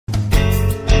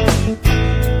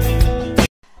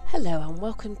and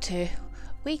welcome to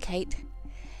week 8,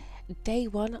 day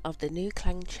 1 of the new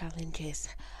clan challenges.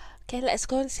 Okay, let's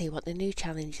go and see what the new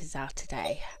challenges are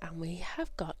today. And we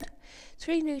have got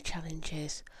 3 new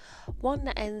challenges. One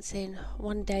that ends in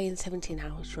 1 day and 17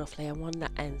 hours roughly, and one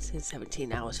that ends in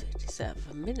 17 hours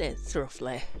 57 minutes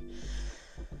roughly.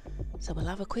 So we'll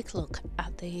have a quick look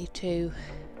at the 2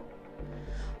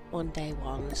 1-day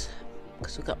ones,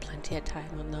 because we've got plenty of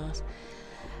time on those.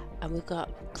 And we've got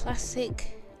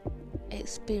classic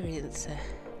experiencer.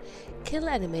 Kill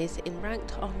enemies in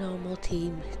ranked or normal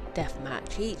team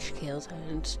deathmatch. Each kill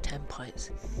earns 10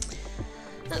 points.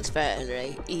 That's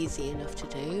very easy enough to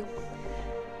do.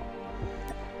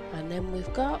 And then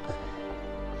we've got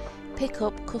pick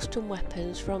up custom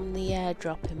weapons from the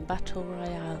airdrop in Battle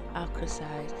Royale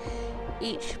Alcraside.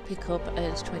 Each pickup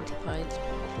earns 20 points.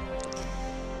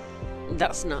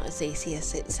 That's not as easy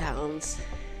as it sounds.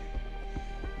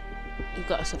 You've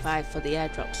got to survive for the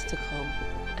airdrops to come.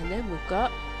 And then we've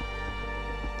got,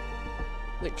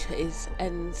 which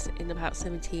ends in about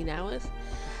 17 hours,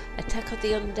 Attack of the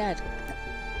Undead.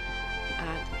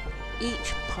 And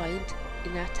each point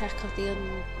in Attack of the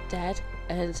Undead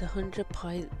earns 100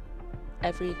 points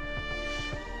every...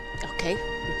 Okay,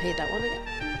 repeat that one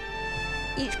again.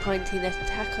 Each point in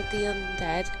Attack of the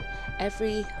Undead,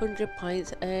 every 100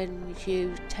 points earns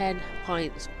you 10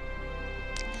 points.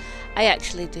 I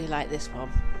actually do like this one.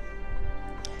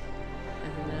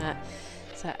 And,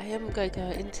 so I am going to go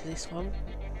into this one.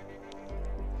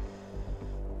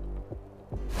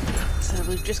 So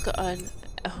we've just got on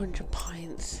 100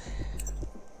 points.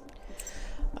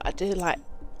 But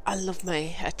I love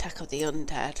my Attack of the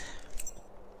Undead.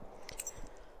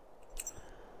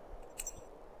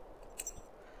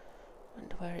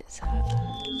 Wonder where it's at.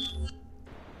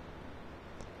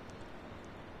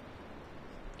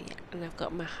 Yeah, and I've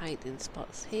got my hiding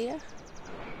spots here.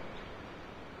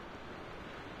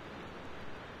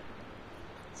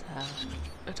 So,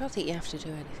 I don't think you have to do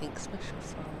anything special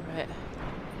for it.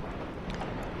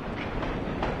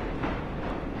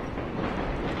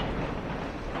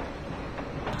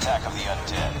 Attack of the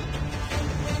Undead.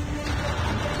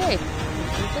 Okay,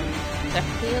 Attack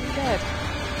of the Undead.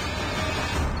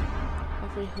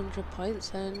 Every 100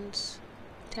 points and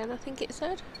 10, I think it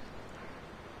said.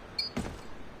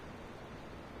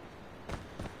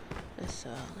 So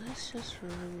let's just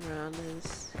run around and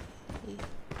see.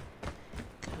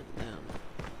 Countdown.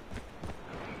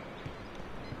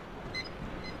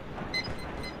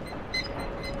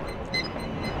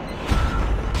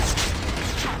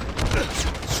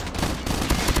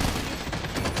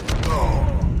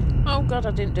 Oh god,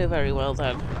 I didn't do very well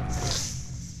then.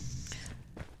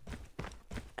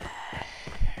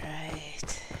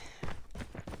 Right.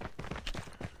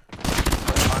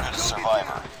 Target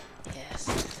survivor.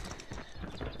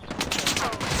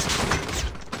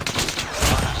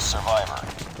 Survivor.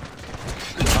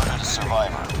 Target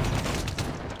survivor.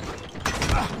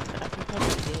 Oh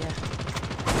dear.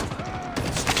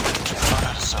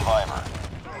 Target survivor.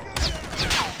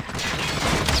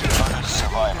 Target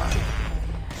survivor.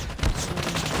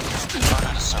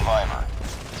 Target survivor.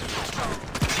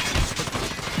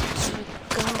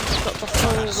 Oh god, I've got the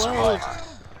whole world.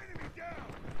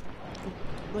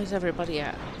 Where's everybody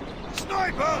at?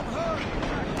 Sniper!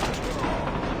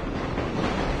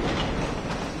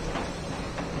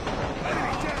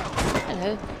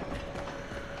 Hello.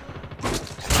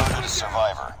 Target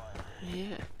survivor.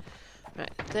 Yeah.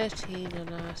 Right, 13 on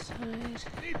our side.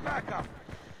 Need backup.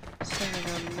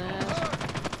 7 on there.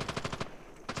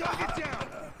 Target down.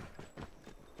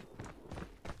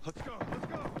 Let's go. Let's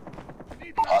go.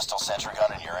 Need Hostile sentry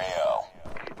gun in your AO.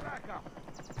 backup.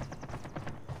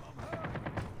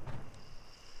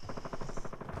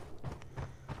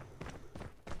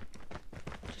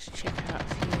 Just check out a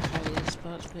few hiding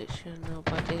spots, make sure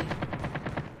nobody Need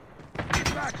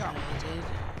backup. hiding.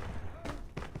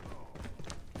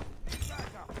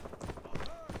 Backup.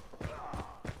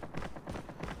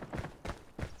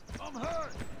 I'm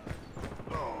hurt.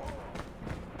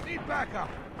 Need backup.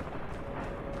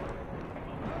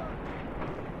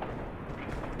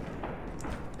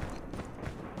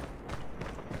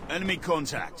 Enemy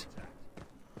contact.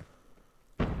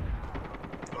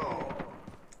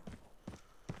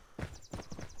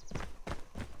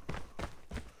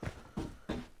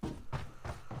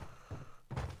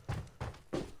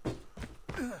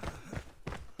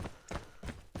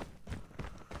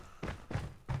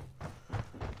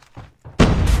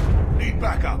 Need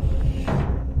backup.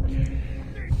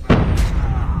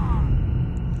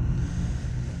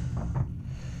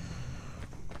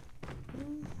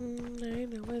 I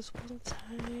know there's one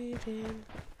hiding.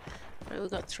 Right, we've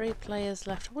got 3 players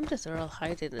left. I wonder if they're all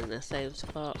hiding in the same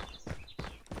spot.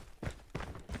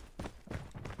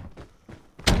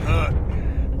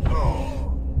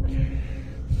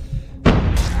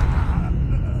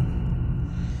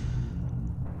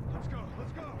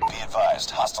 Be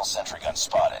advised, hostile sentry gun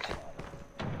spotted.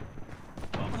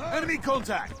 Enemy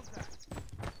contact!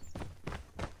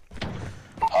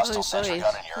 Hostile sentry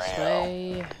gun in your This AO.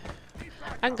 way.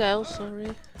 And girls,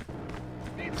 sorry.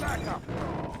 Need backup.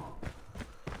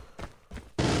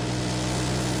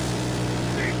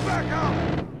 Need backup.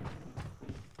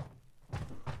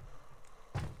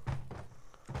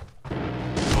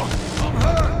 I'm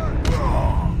hurt.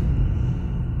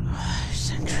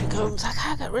 Sentry guns, I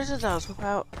can't get rid of those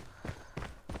without...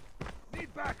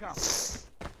 Need backup.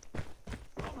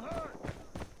 I'm hurt.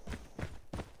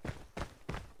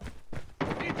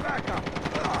 Need backup.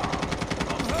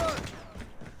 I'm hurt.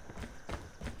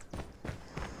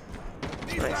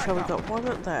 Need Right, so we've got one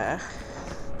up there.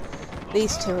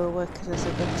 These 2 are working as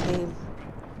a good team.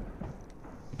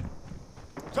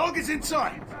 Target's in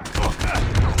sight!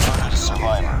 Converted to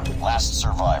survivor. Last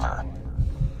survivor.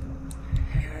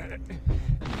 Need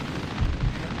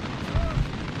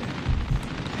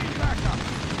backup.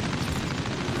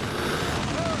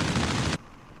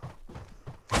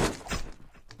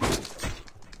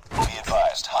 Be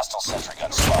advised, hostile sentry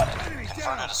gun spotted.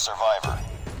 Converted to survivor.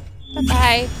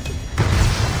 Bye-bye.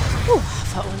 Ooh, I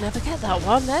thought we'll never get that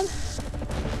one then.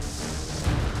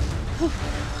 Whew.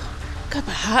 God,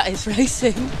 my heart is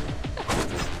racing.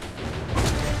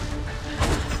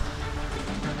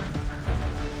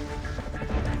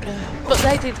 But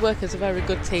they did work as a very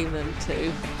good team then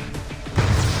too.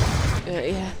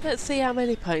 Yeah, let's see how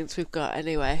many points we've got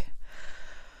anyway.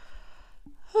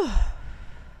 Whew.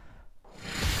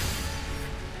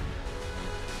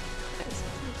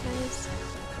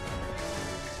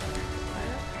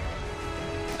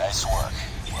 Nice work.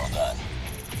 Well done.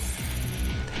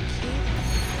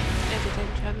 I did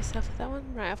enjoy myself with that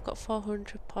one. Right, I've got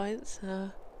 400 points,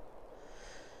 so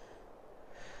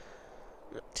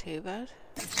not too bad.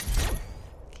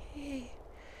 Okay.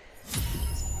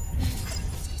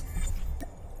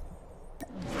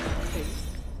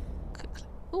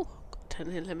 Oh, got 10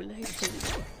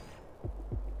 eliminations.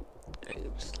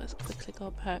 Oops, let's quickly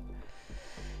go back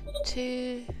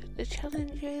to the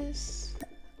challenges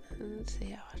and see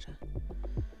how I do.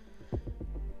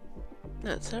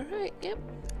 That's alright, yep.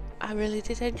 I really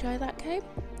did enjoy that game.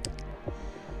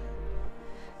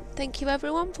 Thank you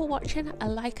everyone for watching. A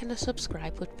like and a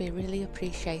subscribe would be really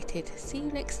appreciated. See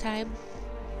you next time.